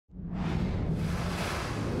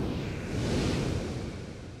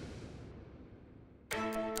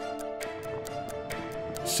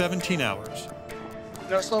17 hours.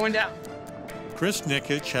 No slowing down. Chris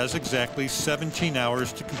Nikic has exactly 17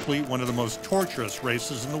 hours to complete one of the most torturous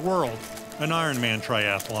races in the world, an Ironman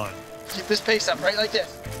triathlon. Keep this pace up, right like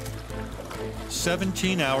this.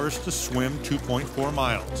 17 hours to swim 2.4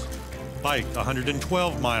 miles, bike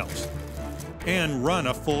 112 miles, and run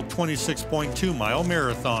a full 26.2-mile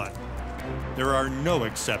marathon. There are no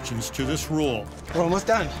exceptions to this rule. We're almost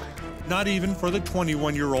done. Not even for the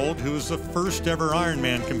 21-year-old who is the first ever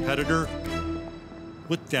Ironman competitor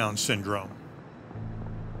with Down syndrome.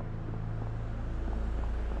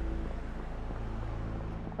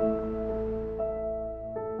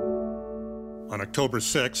 On October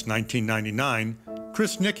 6, 1999,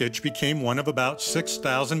 Chris Nikic became one of about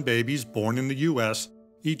 6,000 babies born in the U.S.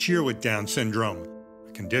 each year with Down syndrome,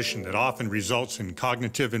 a condition that often results in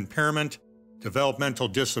cognitive impairment, developmental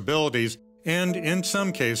disabilities, and, in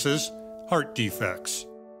some cases, heart defects.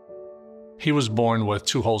 He was born with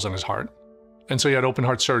 2 holes in his heart, and so he had open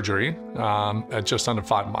heart surgery at just under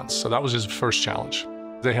 5 months, so that was his first challenge.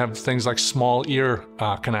 They have things like small ear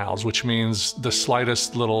canals, which means the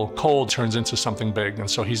slightest little cold turns into something big, and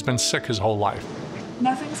so he's been sick his whole life.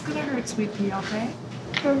 Nothing's gonna hurt, sweet pea, okay?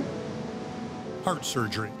 Heart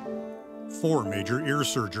surgery, 4 major ear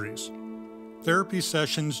surgeries, therapy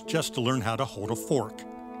sessions just to learn how to hold a fork.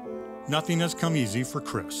 Nothing has come easy for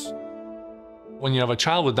Chris. When you have a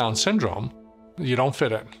child with Down syndrome, you don't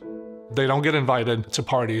fit in. They don't get invited to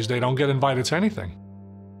parties. They don't get invited to anything.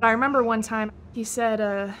 I remember one time he said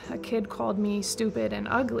a kid called me stupid and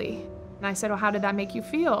ugly. And I said, well, how did that make you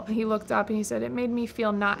feel? And he looked up and he said, it made me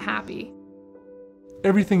feel not happy.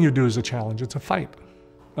 Everything you do is a challenge. It's a fight.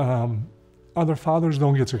 Other fathers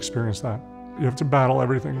don't get to experience that. You have to battle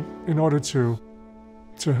everything in order to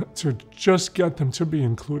just get them to be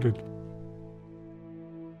included.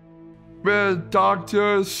 When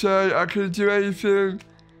doctors say I couldn't do anything,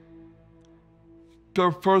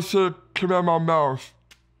 the first thing came out of my mouth.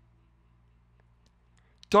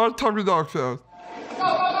 Don't tell me like that.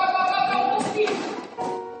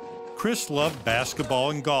 Chris loved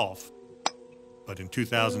basketball and golf. But in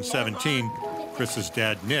 2017, Chris's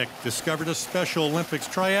dad, Nick, discovered a Special Olympics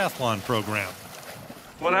triathlon program.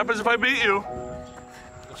 What happens if I beat you?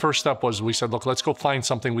 The first step was we said, look, let's go find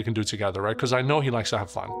something we can do together, right? Because I know he likes to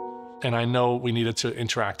have fun. And I know we needed to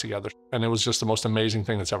interact together. And it was just the most amazing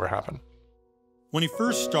thing that's ever happened. When he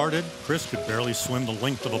first started, Chris could barely swim the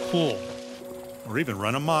length of a pool, or even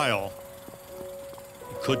run a mile.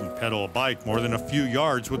 He couldn't pedal a bike more than a few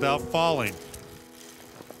yards without falling.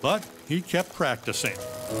 But he kept practicing.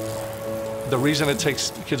 The reason it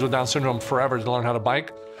takes kids with Down syndrome forever to learn how to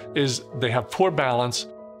bike is they have poor balance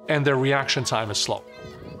and their reaction time is slow.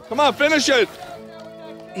 Come on, finish it!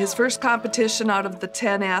 His first competition out of the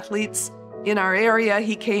 10 athletes in our area,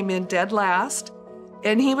 he came in dead last.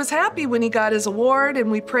 And he was happy when he got his award, and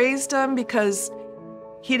we praised him because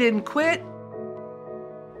he didn't quit.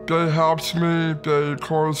 They helped me, they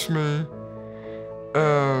encouraged me,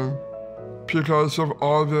 and because of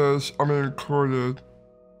all this, I'm included.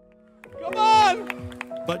 Come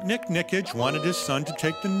on! But Nick Nikic wanted his son to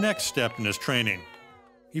take the next step in his training.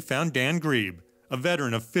 He found Dan Grebe, a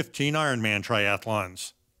veteran of 15 Ironman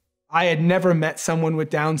triathlons. I had never met someone with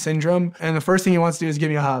Down syndrome, and the first thing he wants to do is give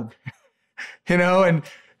me a hug. You know, and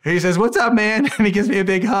he says, "What's up, man?" And he gives me a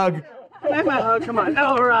big hug. Come on.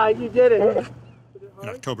 All right, you did it. In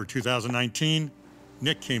October 2019,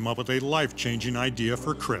 Nick came up with a life-changing idea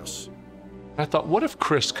for Chris. I thought, what if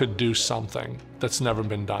Chris could do something that's never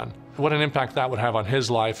been done? What an impact that would have on his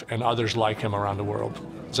life and others like him around the world.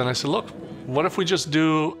 And I said, look, what if we just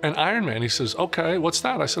do an Ironman? He says, okay, what's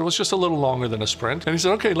that? I said, well, it's just a little longer than a sprint. And he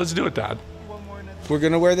said, okay, let's do it, Dad. We're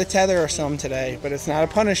gonna wear the tether or some today, but it's not a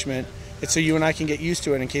punishment. It's so you and I can get used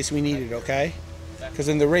to it in case we need it, okay? Because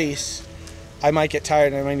in the race, I might get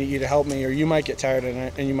tired and I might need you to help me, or you might get tired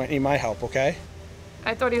and you might need my help, okay?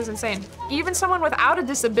 I thought he was insane. Even someone without a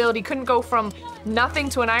disability couldn't go from nothing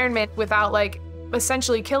to an Ironman without, like,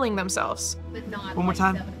 essentially killing themselves. One more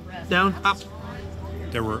time. Down, up.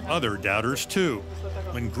 There were other doubters, too.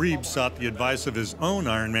 When Grebe sought the advice of his own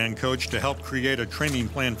Ironman coach to help create a training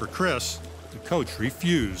plan for Chris, the coach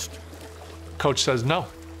refused. Coach says, no,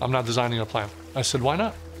 I'm not designing a plan. I said, why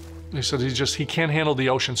not? He said, he can't handle the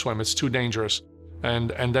ocean swim. It's too dangerous. And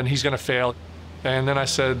then he's going to fail. And then I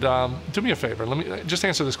said, do me a favor. Let me just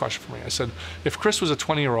answer this question for me. I said, if Chris was a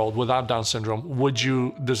 20-year-old without Down syndrome, would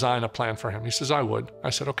you design a plan for him? He says, I would. I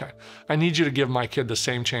said, okay. I need you to give my kid the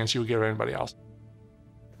same chance you would give anybody else.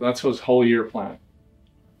 That's his whole year plan.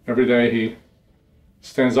 Every day he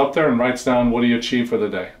stands up there and writes down what he achieved for the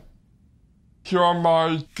day. Here are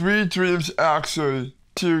my 3 dreams, actually.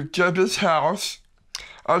 To get this house,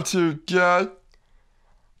 I had to get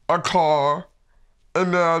a car,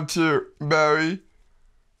 and then I had to marry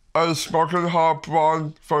a smoking hot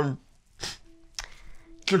blonde from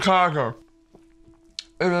Chicago.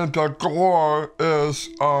 And then the goal is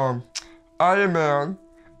Ironman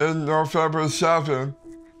in November 7.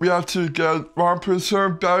 We have to get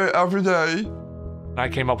 1% better every day. I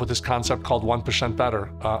came up with this concept called 1% Better,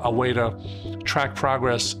 a way to track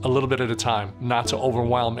progress a little bit at a time, not to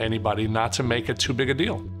overwhelm anybody, not to make it too big a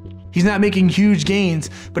deal. He's not making huge gains,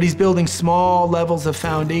 but he's building small levels of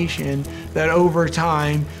foundation that over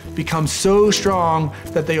time become so strong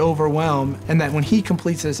that they overwhelm, and that when he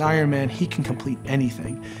completes this Ironman, he can complete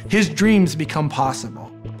anything. His dreams become possible.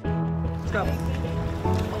 Let's go.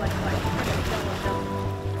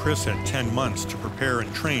 Chris had 10 months to prepare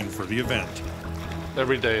and train for the event.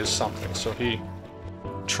 Every day is something, so he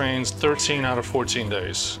trains 13 out of 14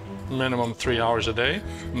 days. Minimum 3 hours a day,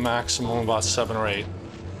 maximum about 7 or 8.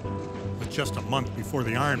 With just a month before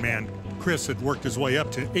the Ironman, Chris had worked his way up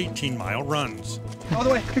to 18-mile runs. All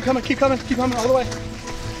the way, keep coming, keep coming, keep coming, all the way.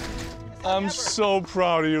 I'm so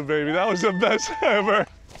proud of you, baby. That was the best ever.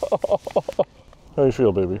 How you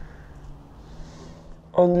feel, baby?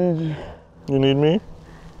 I need you. You need me?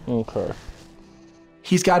 Okay.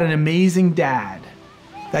 He's got an amazing dad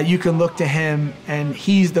that you can look to him, and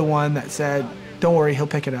he's the one that said, don't worry, he'll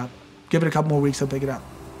pick it up. Give it a couple more weeks, he'll pick it up.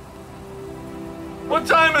 What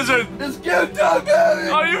time is it? It's game time, baby!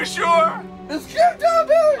 Are you sure? It's game time,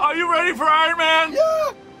 baby! Are you ready for Ironman?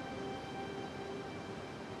 Yeah!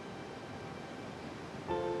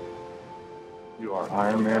 You are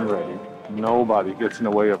Ironman ready. Nobody gets in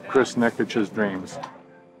the way of Chris Nikic's dreams.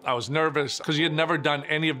 I was nervous because he had never done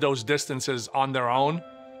any of those distances on their own,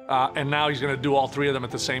 and now he's going to do all 3 of them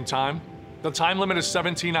at the same time. The time limit is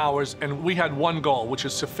 17 hours, and we had one goal, which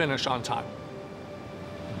is to finish on time.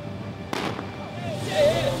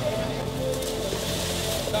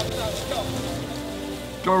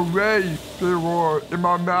 The rage, they were in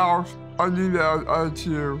my mouth. I knew that I had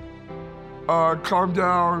to calm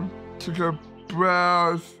down, take a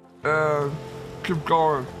breath, and keep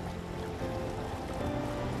going.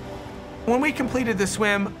 When we completed the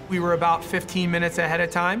swim, we were about 15 minutes ahead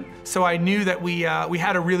of time, so I knew that we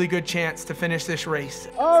had a really good chance to finish this race.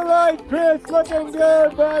 All right, Chris, looking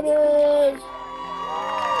good, buddy.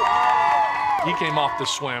 He came off the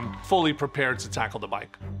swim fully prepared to tackle the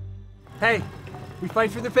bike. Hey, we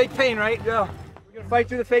fight through the fake pain, right? Yeah. We're gonna fight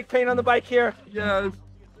through the fake pain on the bike here. Yes.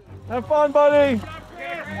 Have fun, buddy.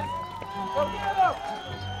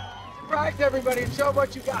 Surprise everybody and show them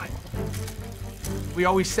what you got. We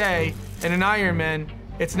always say, in an Ironman,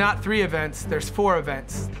 it's not 3 events, there's 4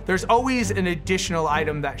 events. There's always an additional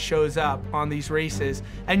item that shows up on these races,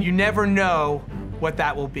 and you never know what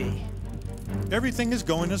that will be. Everything is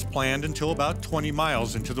going as planned until about 20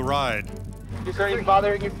 miles into the ride. Is there anything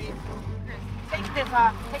bothering your feet? Take your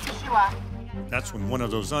shoe off. That's when one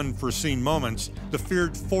of those unforeseen moments, the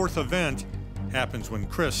feared 4th event, happens when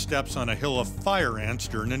Chris steps on a hill of fire ants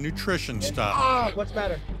during a nutrition stop. What's the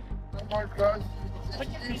matter?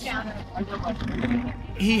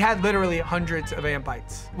 He had literally hundreds of ant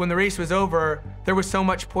bites. When the race was over, there was so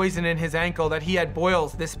much poison in his ankle that he had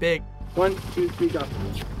boils this big. 1, 2, 3, go.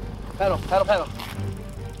 Pedal, pedal, pedal.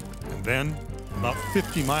 And then, about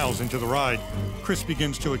 50 miles into the ride, Chris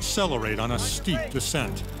begins to accelerate on a steep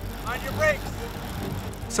descent. On your brakes.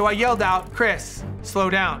 So I yelled out, Chris, slow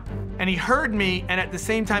down. And he heard me, and at the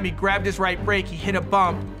same time he grabbed his right brake, he hit a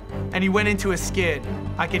bump, and he went into a skid.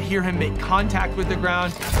 I could hear him make contact with the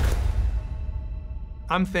ground.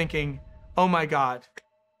 I'm thinking, oh my God,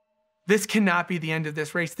 this cannot be the end of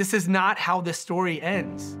this race. This is not how this story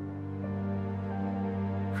ends.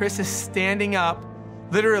 Chris is standing up,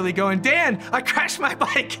 literally going, Dan, I crashed my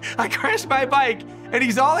bike. I crashed my bike. And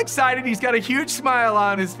he's all excited. He's got a huge smile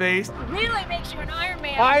on his face. Really makes you an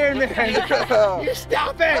Ironman. Ironman. You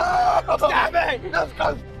stop it. Stop it.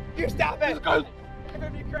 You stop it. It's gonna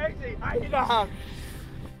be crazy. I need a hug.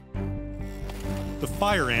 The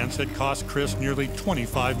fire ants had cost Chris nearly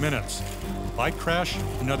 25 minutes. Bike crash,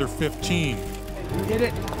 another 15. You did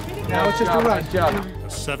it. Now it's just a run. A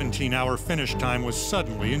 17-hour finish time was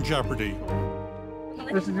suddenly in jeopardy.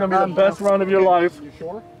 This is gonna be the best run of your life. You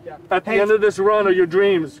sure? Yeah. At the end of this run are your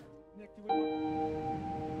dreams.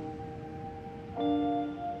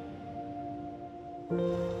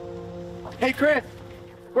 Hey, Chris.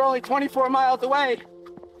 We're only 24 miles away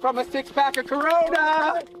from a 6-pack of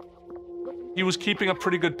Corona. He was keeping a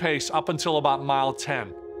pretty good pace up until about mile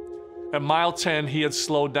 10. At mile 10, he had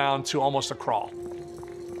slowed down to almost a crawl.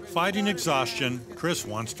 Fighting exhaustion, Chris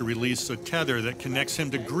wants to release a tether that connects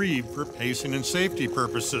him to Grieve for pacing and safety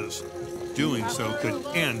purposes. doing so could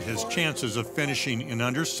end his chances of finishing in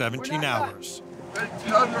under 17 hours.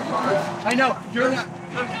 I know, you're not.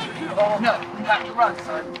 No, you have to run,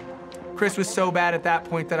 son. Chris was so bad at that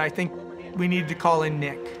point that I think we needed to call in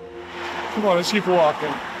Nick. Come on, let's keep walking.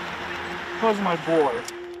 How's my boy?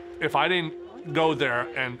 If I didn't go there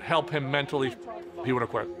and help him mentally, he would have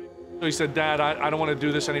quit. So he said, Dad, I don't want to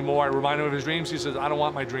do this anymore. I reminded him of his dreams. He says, I don't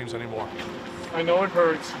want my dreams anymore. I know it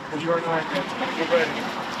hurts, but you're not. Get ready.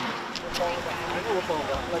 I know we're falling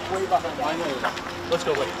back. Like way behind. I know. Let's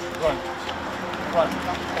go, wait. Run.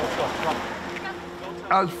 Let's go, run.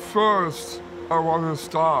 At first, I wanted to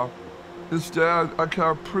stop. Instead, I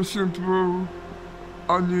kept pushing through.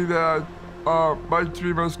 I knew that my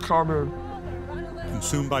dream was coming.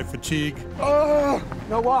 Consumed by fatigue,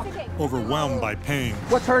 No walk. overwhelmed by pain,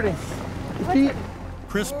 What's hurting? Your feet?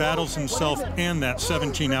 Chris battles himself and that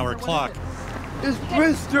 17-hour clock. It's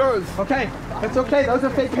blisters. Okay, that's okay. Those are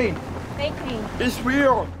fake pain. Fake pain. It's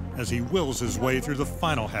real. As he wills his way through the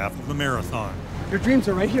final half of the marathon. Your dreams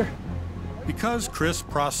are right here. Because Chris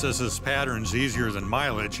processes patterns easier than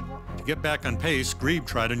mileage, to get back on pace, Grebe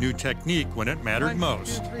tried a new technique when it mattered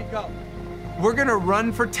most. 1, 2, 3, go. We're gonna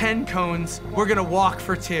run for 10 cones. We're gonna walk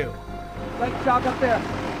for 2. Let's jog up there.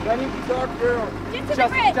 Ready? Just to the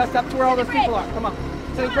bridge. Just up to where all those people are. Come on.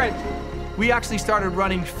 To the bridge. We actually started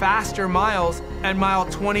running faster miles at mile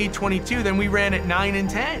 20, 22 than we ran at 9 and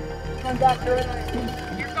 10. Come back here.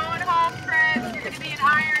 You're going home, Chris. You're going to be an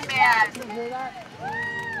Ironman.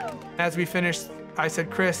 As we finished, I said,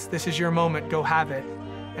 Chris, this is your moment. Go have it.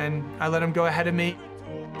 And I let him go ahead of me.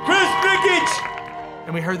 Chris Nikic!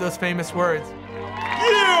 And we heard those famous words. You are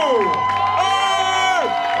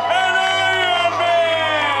an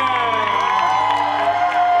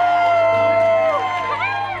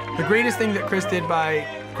Ironman! The greatest thing that Chris did by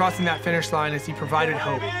crossing that finish line is he provided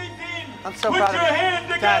hope. I'm so Put proud your of you. hands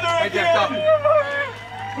together Dad, right there, again go.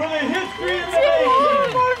 for the history of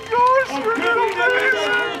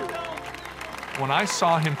When I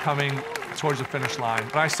saw him coming towards the finish line,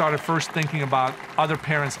 I started first thinking about other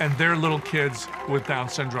parents and their little kids with Down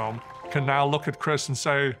syndrome can now look at Chris and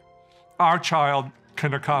say, our child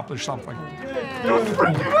can accomplish something.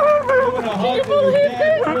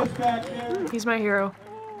 He's my hero.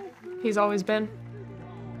 He's always been.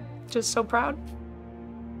 Just so proud.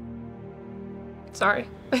 Sorry.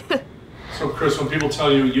 So Chris, when people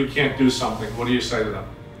tell you you can't do something, what do you say to them?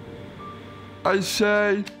 I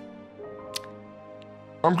say,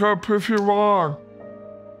 I'm gonna prove you wrong.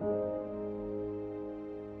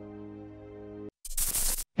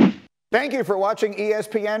 Thank you for watching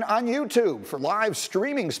ESPN on YouTube. For live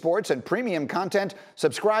streaming sports and premium content,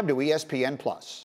 subscribe to ESPN+.